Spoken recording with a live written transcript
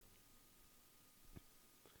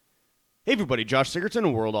Hey everybody, Josh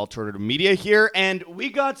Sigurdsson, World Alternative Media here, and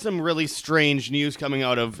we got some really strange news coming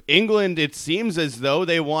out of England. It seems as though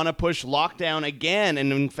they want to push lockdown again,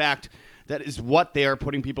 and in fact, that is what they are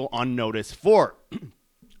putting people on notice for.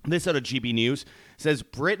 This out of GB News says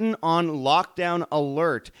Britain on lockdown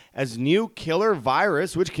alert as new killer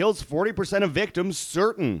virus, which kills 40% of victims,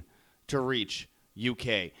 certain to reach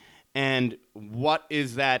UK. And what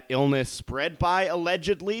is that illness spread by,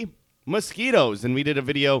 allegedly? Mosquitoes. And we did a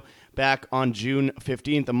video back on June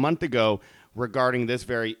 15th, a month ago, regarding this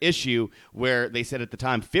very issue, where they said at the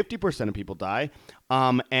time 50% of people die.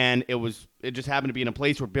 And it just happened to be in a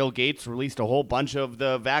place where Bill Gates released a whole bunch of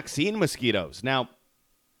the vaccine mosquitoes. Now,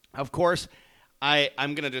 of course,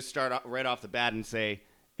 I'm going to just start right off the bat and say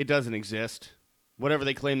it doesn't exist. Whatever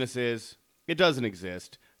they claim this is, it doesn't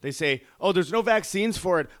exist. They say, oh, there's no vaccines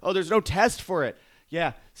for it. Oh, there's no test for it.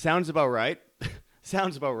 Yeah, sounds about right.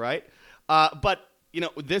 Sounds about right. But,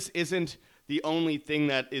 this isn't the only thing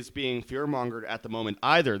that is being fear-mongered at the moment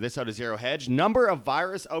either. This out of Zero Hedge. Number of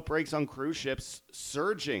virus outbreaks on cruise ships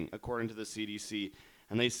surging, according to the CDC.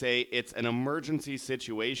 And they say it's an emergency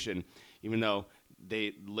situation, even though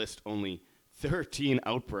they list only 13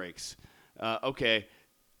 outbreaks. Okay,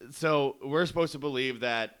 so we're supposed to believe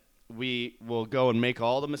that we will go and make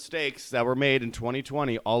all the mistakes that were made in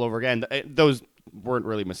 2020 all over again. Those weren't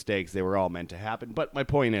really mistakes. They were all meant to happen. But my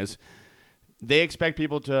point is, they expect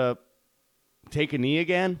people to take a knee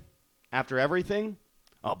again after everything.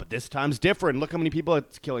 Oh, but this time's different. Look how many people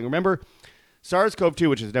it's killing. Remember, SARS-CoV-2,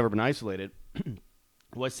 which has never been isolated,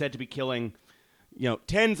 was said to be killing,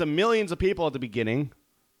 tens of millions of people at the beginning.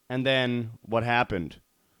 And then what happened?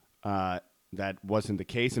 That wasn't the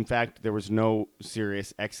case. In fact, there was no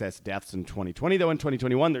serious excess deaths in 2020, though in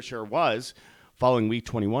 2021 there sure was, following week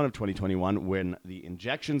 21 of 2021 when the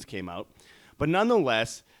injections came out. But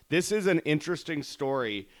nonetheless, this is an interesting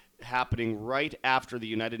story happening right after the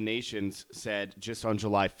United Nations said just on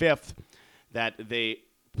July 5th that they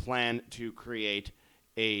plan to create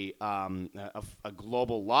a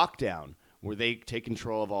global lockdown where they take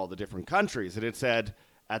control of all the different countries. And it said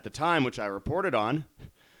at the time, which I reported on,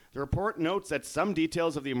 the report notes that some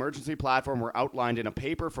details of the emergency platform were outlined in a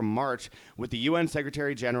paper from March with the UN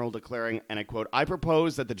Secretary General declaring, and I quote, "I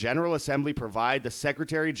propose that the General Assembly provide the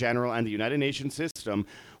Secretary General and the United Nations system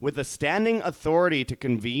with the standing authority to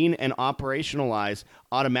convene and operationalize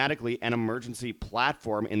automatically an emergency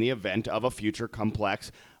platform in the event of a future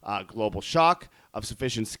complex global shock of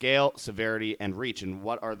sufficient scale, severity, and reach." And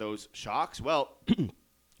what are those shocks? Well,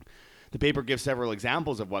 the paper gives several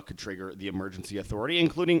examples of what could trigger the emergency authority,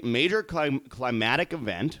 including major climatic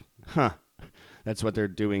event. That's what they're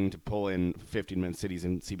doing to pull in 15-minute cities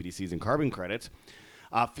and CBDCs and carbon credits.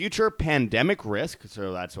 Future pandemic risk,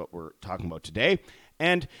 so that's what we're talking about today.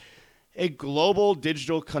 And a global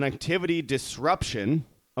digital connectivity disruption.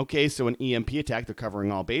 Okay, so an EMP attack, they're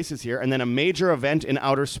covering all bases here. And then a major event in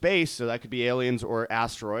outer space, so that could be aliens or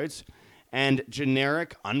asteroids. And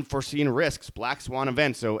generic unforeseen risks, black swan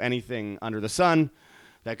events, so anything under the sun.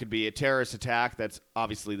 That could be a terrorist attack. That's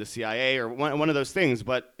obviously the CIA or one of those things.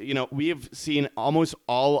 But, we have seen almost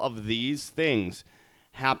all of these things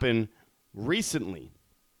happen recently.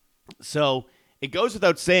 So it goes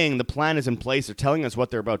without saying the plan is in place. They're telling us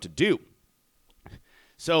what they're about to do.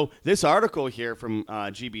 So this article here from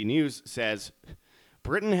GB News says,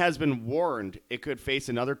 Britain has been warned it could face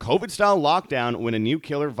another COVID-style lockdown when a new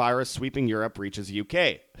killer virus sweeping Europe reaches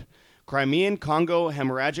UK. Crimean Congo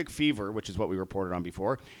hemorrhagic fever, which is what we reported on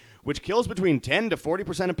before, which kills between 10 to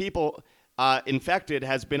 40% of people infected,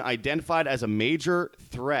 has been identified as a major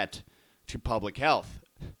threat to public health.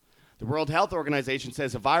 The World Health Organization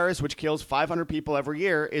says a virus which kills 500 people every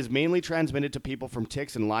year is mainly transmitted to people from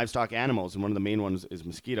ticks and livestock animals, and one of the main ones is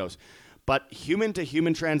mosquitoes. But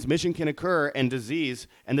human-to-human transmission can occur, and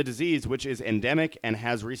the disease, which is endemic and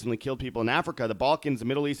has recently killed people in Africa, the Balkans, the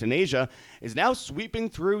Middle East, and Asia, is now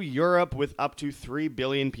sweeping through Europe with up to 3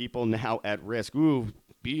 billion people now at risk. Ooh,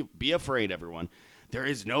 be afraid, everyone. There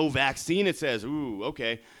is no vaccine, it says. Ooh,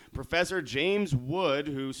 okay. Professor James Wood,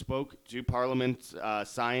 who spoke to Parliament's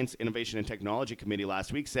Science, Innovation, and Technology Committee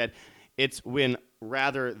last week, said it's when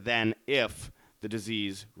rather than if the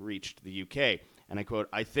disease reached the UK. And I quote,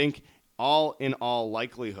 "I think in all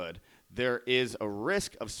likelihood, there is a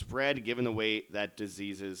risk of spread given the way that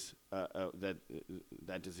disease is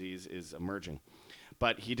emerging."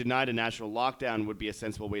 But he denied a national lockdown would be a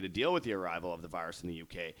sensible way to deal with the arrival of the virus in the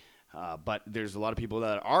UK. But there's a lot of people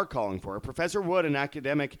that are calling for it. Professor Wood, an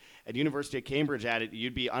academic at University of Cambridge, added,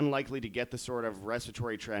 "You'd be unlikely to get the sort of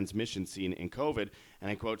respiratory transmission seen in COVID."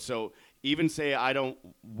 And I quote, "So even say I don't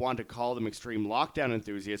want to call them extreme lockdown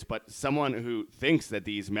enthusiasts, but someone who thinks that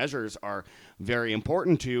these measures are very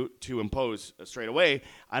important to impose straight away,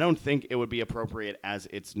 I don't think it would be appropriate, as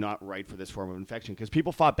it's not right for this form of infection. Because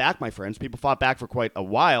people fought back, my friends. People fought back for quite a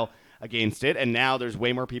while against it, and now there's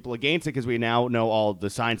way more people against it because we now know all the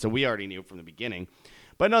signs that we already knew from the beginning.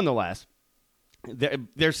 But nonetheless,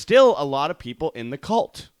 there's still a lot of people in the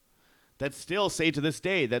cult that still say to this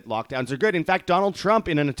day that lockdowns are good. In fact, Donald Trump,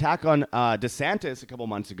 in an attack on DeSantis a couple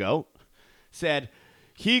months ago, said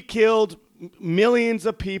he killed millions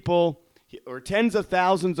of people or tens of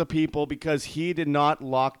thousands of people because he did not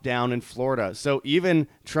lock down in Florida. So even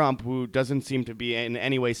Trump, who doesn't seem to be in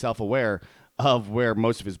any way self-aware of where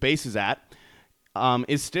most of his base is at,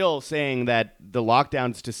 is still saying that the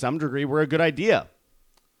lockdowns to some degree were a good idea.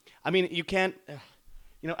 I mean, you can't...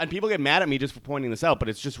 and people get mad at me just for pointing this out, but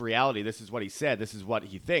it's just reality. This is what he said. This is what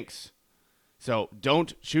he thinks. So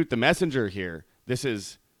don't shoot the messenger here. This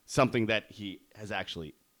is something that he has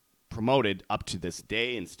actually promoted up to this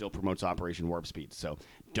day and still promotes Operation Warp Speed. So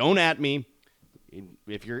don't at me.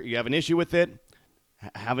 If you have an issue with it,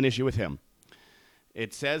 have an issue with him.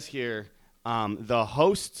 It says here, the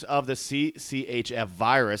hosts of the CCHF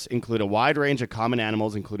virus include a wide range of common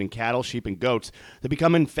animals, including cattle, sheep, and goats, that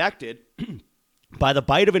become infected by the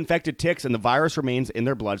bite of infected ticks, and the virus remains in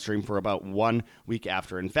their bloodstream for about 1 week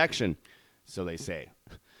after infection, so they say.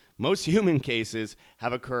 Most human cases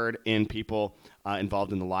have occurred in people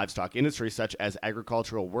involved in the livestock industry, such as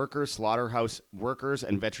agricultural workers, slaughterhouse workers,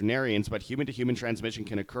 and veterinarians, but human-to-human transmission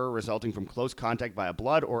can occur resulting from close contact via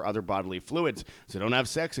blood or other bodily fluids. So don't have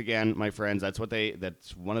sex again, my friends. That's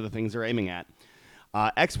one of the things they're aiming at.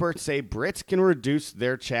 Experts say Brits can reduce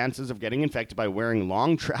their chances of getting infected by wearing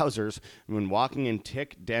long trousers when walking in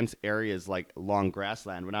tick-dense areas like long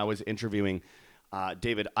grassland. When I was interviewing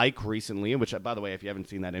David Icke recently, which, by the way, if you haven't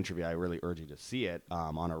seen that interview, I really urge you to see it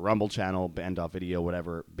on our Rumble channel, Band-Off Video,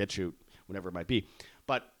 whatever, BitChute, whatever it might be.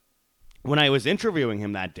 But when I was interviewing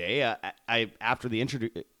him that day, after the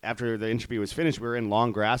interview was finished, we were in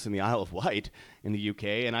long grass in the Isle of Wight in the UK,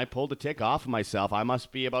 and I pulled a tick off of myself. I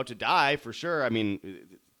must be about to die for sure. I mean,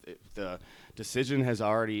 the decision has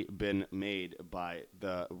already been made by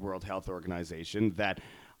the World Health Organization that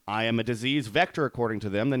I am a disease vector, according to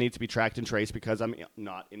them, that needs to be tracked and traced because I'm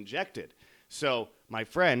not injected. So, my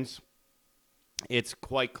friends, it's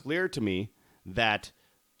quite clear to me that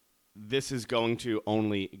this is going to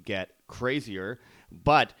only get crazier,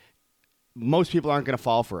 but most people aren't going to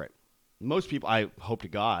fall for it. Most people, I hope to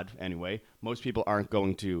God anyway, most people aren't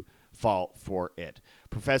going to fall for it.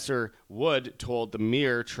 Professor Wood told the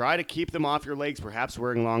Mirror, try to keep them off your legs, perhaps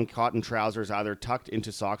wearing long cotton trousers, either tucked into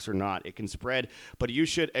socks or not. It can spread, but you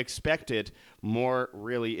should expect it more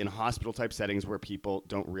really in hospital-type settings where people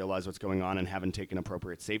don't realize what's going on and haven't taken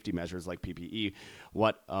appropriate safety measures like PPE,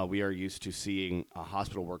 what we are used to seeing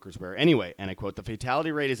hospital workers wear anyway. And I quote, the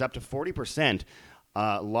fatality rate is up to 40%.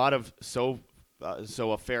 A lot of so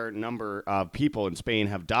a fair number of people in Spain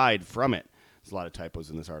have died from it. There's a lot of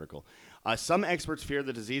typos in this article. Some experts fear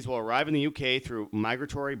the disease will arrive in the UK through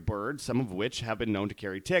migratory birds, some of which have been known to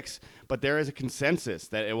carry ticks. But there is a consensus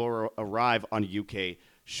that it will arrive on UK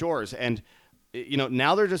shores. And,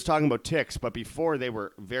 now they're just talking about ticks, but before they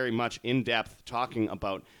were very much in-depth talking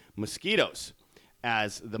about mosquitoes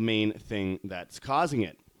as the main thing that's causing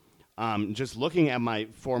it. Just looking at my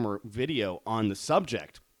former video on the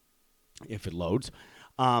subject, if it loads,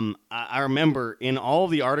 I remember in all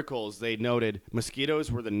of the articles, they noted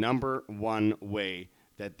mosquitoes were the number one way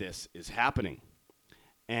that this is happening.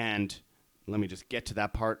 And let me just get to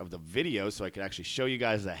that part of the video so I could actually show you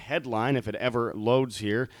guys the headline if it ever loads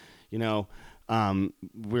here.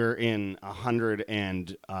 We're in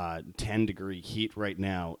 110 degree heat right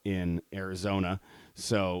now in Arizona.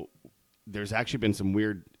 So there's actually been some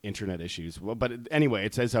weird internet issues. Well, but anyway,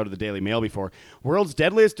 it says out of the Daily Mail before, world's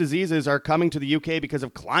deadliest diseases are coming to the UK because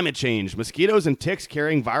of climate change. Mosquitoes and ticks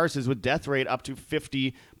carrying viruses with death rate up to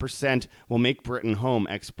 50% will make Britain home,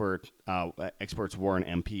 experts warn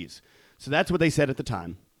MPs. So that's what they said at the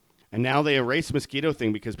time. And now they erase the mosquito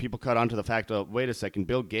thing because people caught on to the fact of, wait a second,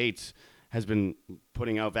 Bill Gates has been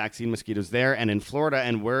putting out vaccine mosquitoes there and in Florida.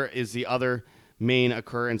 And where is the other main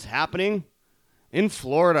occurrence happening? In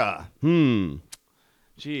Florida.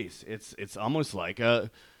 Jeez, it's almost like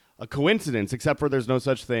a coincidence, except for there's no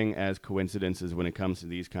such thing as coincidences when it comes to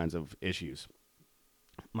these kinds of issues.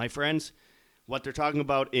 My friends, what they're talking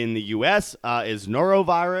about in the U.S. Is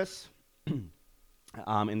norovirus. In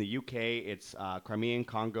the U.K., it's Crimean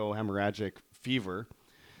Congo hemorrhagic fever.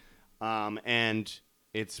 And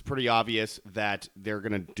it's pretty obvious that they're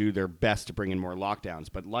going to do their best to bring in more lockdowns.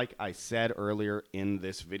 But like I said earlier in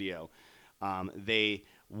this video, They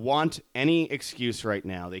want any excuse right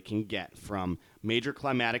now they can get from major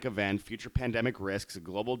climatic event, future pandemic risks,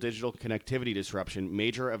 global digital connectivity disruption,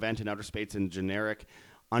 major event in outer space, and generic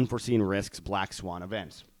unforeseen risks, black swan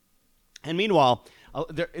events. And meanwhile,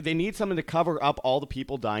 they need something to cover up all the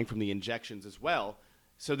people dying from the injections as well.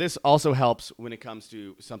 So this also helps when it comes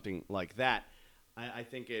to something like that. I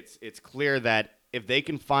think it's clear that if they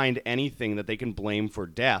can find anything that they can blame for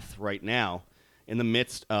death right now, in the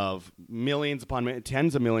midst of millions upon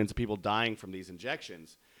tens of millions of people dying from these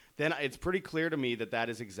injections, then it's pretty clear to me that that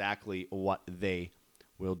is exactly what they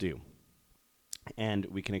will do. And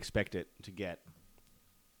we can expect it to get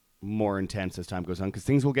more intense as time goes on, because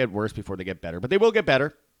things will get worse before they get better. But they will get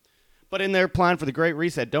better. But in their plan for the Great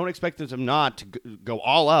Reset, don't expect them not to go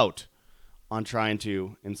all out on trying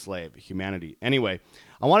to enslave humanity. Anyway,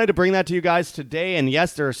 I wanted to bring that to you guys today. And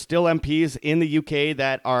yes, there are still MPs in the UK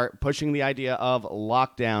that are pushing the idea of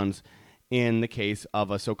lockdowns in the case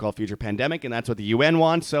of a so-called future pandemic, and that's what the UN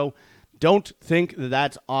wants. So don't think that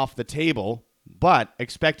that's off the table, but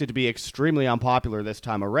expect it to be extremely unpopular this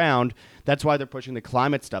time around. That's why they're pushing the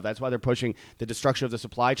climate stuff. That's why they're pushing the destruction of the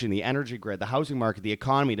supply chain, the energy grid, the housing market, the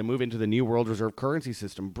economy, to move into the new world reserve currency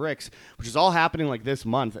system, BRICS, which is all happening like this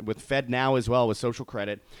month with Fed now as well, with social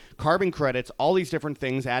credit, carbon credits, all these different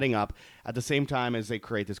things adding up at the same time as they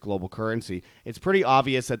create this global currency. It's pretty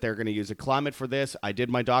obvious that they're going to use the climate for this. I did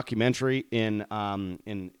my documentary in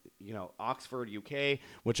Oxford, UK,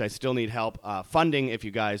 which I still need help funding. If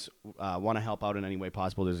you guys want to help out in any way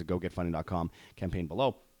possible, there's a gogetfunding.com campaign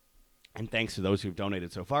below. And thanks to those who've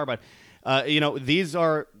donated so far. But,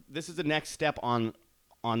 this is the next step on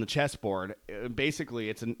the chessboard. Basically,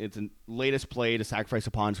 it's a latest play to sacrifice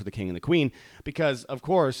the pawns for the king and the queen, because, of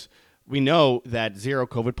course, we know that zero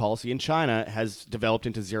COVID policy in China has developed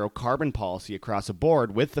into zero carbon policy across the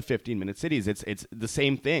board with the 15-minute cities. It's the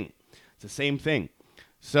same thing. It's the same thing.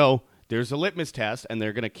 So there's a litmus test, and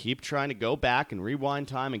they're going to keep trying to go back and rewind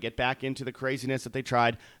time and get back into the craziness that they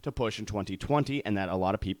tried to push in 2020, and that a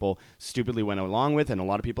lot of people stupidly went along with, and a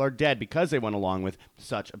lot of people are dead because they went along with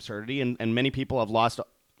such absurdity, and many people have lost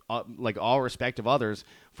all respect of others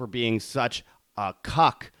for being such a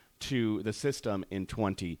cuck to the system in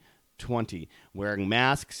 2020, wearing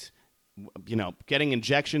masks, getting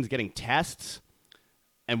injections, getting tests,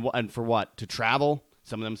 and for what? To travel.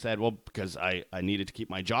 Some of them said, well, because I needed to keep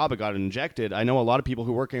my job, I got injected. I know a lot of people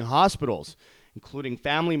who work in hospitals, including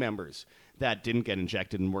family members, that didn't get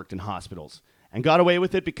injected and worked in hospitals and got away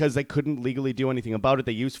with it because they couldn't legally do anything about it.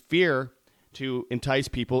 They used fear to entice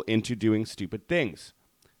people into doing stupid things.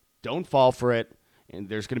 Don't fall for it. And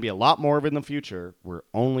there's going to be a lot more of it in the future. We're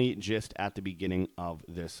only just at the beginning of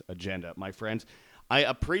this agenda, my friends. I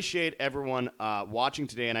appreciate everyone watching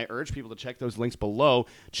today, and I urge people to check those links below.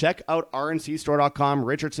 Check out rncstore.com,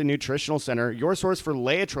 Richardson Nutritional Center, your source for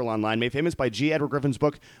Laetrile online, made famous by G. Edward Griffin's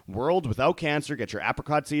book, World Without Cancer. Get your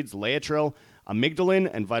apricot seeds, Laetrile, amygdalin,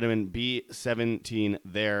 and vitamin B17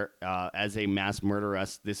 there as a mass murderer.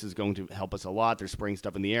 This is going to help us a lot. They're spraying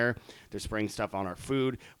stuff in the air. They're spraying stuff on our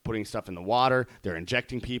food, putting stuff in the water. They're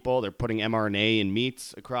injecting people. They're putting mRNA in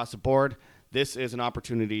meats across the board. This is an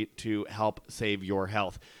opportunity to help save your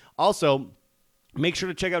health. Also, make sure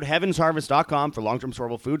to check out heavensharvest.com for long-term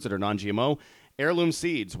storable foods that are non-GMO, heirloom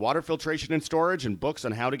seeds, water filtration and storage, and books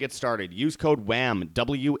on how to get started. Use code WAM,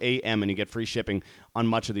 W-A-M, and you get free shipping on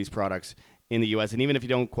much of these products in the U.S. And even if you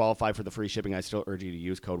don't qualify for the free shipping, I still urge you to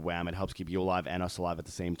use code WAM. It helps keep you alive and us alive at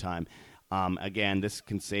the same time. Again, this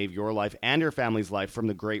can save your life and your family's life from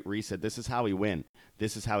the Great Reset. This is how we win.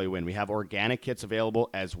 This is how we win. We have organic kits available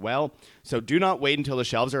as well. So do not wait until the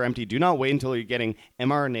shelves are empty. Do not wait until you're getting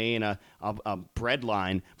mRNA in a bread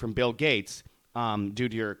line from Bill Gates due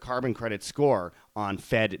to your carbon credit score on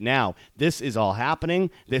Fed Now. This is all happening.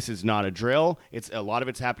 This is not a drill. A lot of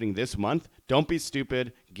it's happening this month. Don't be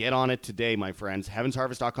stupid. Get on it today, my friends.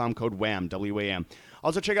 Heavensharvest.com, code WAM, W-A-M.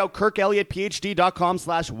 Also, check out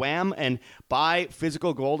KirkElliottPhD.com/WAM and buy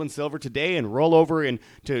physical gold and silver today and roll over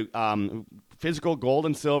into physical gold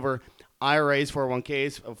and silver IRAs,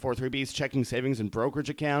 401ks, 403bs, checking, savings, and brokerage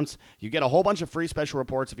accounts. You get a whole bunch of free special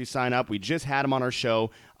reports if you sign up. We just had them on our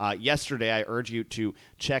show yesterday. I urge you to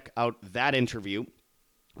check out that interview.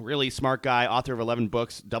 Really smart guy, author of 11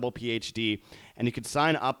 books, double PhD. And you can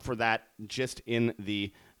sign up for that just in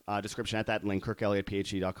the description at that link,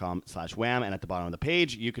 KirkElliottPhD.com/WAM. And at the bottom of the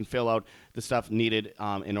page, you can fill out the stuff needed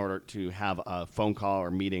in order to have a phone call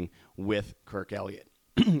or meeting with Kirk Elliott.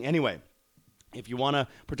 Anyway, If you want to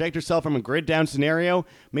protect yourself from a grid down scenario,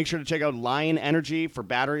 make sure to check out Lion Energy for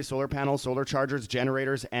batteries, solar panels, solar chargers,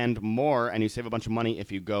 generators, and more. And you save a bunch of money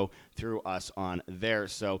if you go through us on there.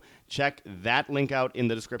 So check that link out in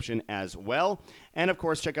the description as well. And of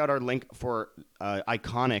course, check out our link for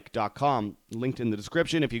iconic.com, linked in the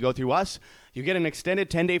description. If you go through us, you get an extended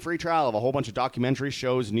 10-day free trial of a whole bunch of documentary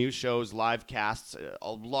shows, news shows, live casts,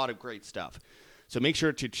 a lot of great stuff. So make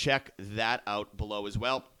sure to check that out below as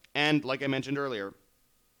well. And like I mentioned earlier,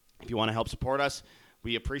 if you want to help support us,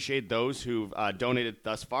 we appreciate those who've donated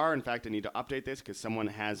thus far. In fact, I need to update this because someone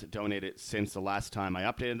has donated since the last time I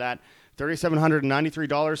updated that.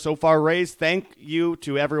 $3,793 so far raised. Thank you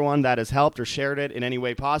to everyone that has helped or shared it in any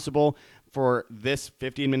way possible for this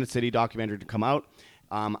 15-Minute City documentary to come out.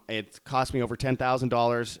 It cost me over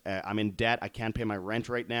 $10,000. I'm in debt. I can't pay my rent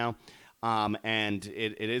right now. And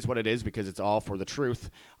it is what it is because it's all for the truth.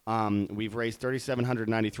 We've raised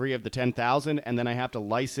 $3,793 of the $10,000, and then I have to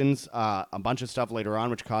license a bunch of stuff later on,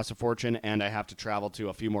 which costs a fortune, and I have to travel to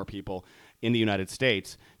a few more people in the United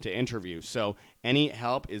States to interview. So any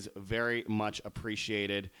help is very much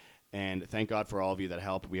appreciated, and thank God for all of you that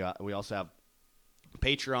help. We also have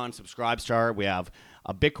Patreon, Subscribestar. We have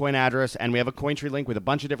a Bitcoin address, and we have a Cointree link with a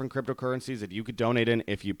bunch of different cryptocurrencies that you could donate in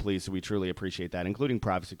if you please. So we truly appreciate that, including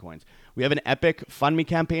privacy coins. We have an Epic Fund Me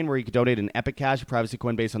campaign where you can donate an Epic Cash, a privacy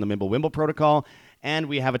coin based on the Mimblewimble protocol, and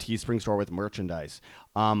we have a Teespring store with merchandise.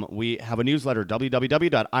 We have a newsletter,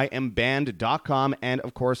 www.imband.com, and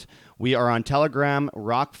of course, we are on Telegram,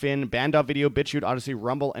 Rockfin, Band.video, BitChute, Odyssey,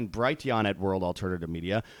 Rumble, and Brighteon at World Alternative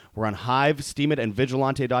Media. We're on Hive, Steemit, and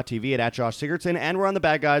Vigilante.tv at Josh Sigurdson, and we're on the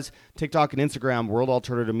bad guys, TikTok and Instagram, World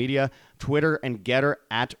Alternative Media, Twitter and Getter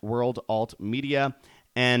at World Alt Media.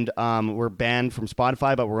 And we're banned from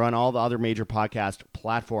Spotify, but we're on all the other major podcast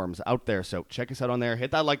platforms out there. So check us out on there.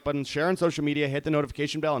 Hit that like button, share on social media, hit the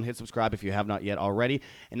notification bell, and hit subscribe if you have not yet already.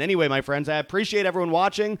 And anyway, my friends, I appreciate everyone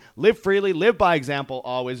watching. Live freely, live by example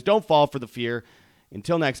always. Don't fall for the fear.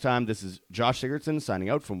 Until next time, this is Josh Sigurdson signing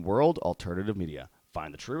out from World Alternative Media.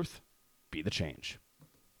 Find the truth, be the change.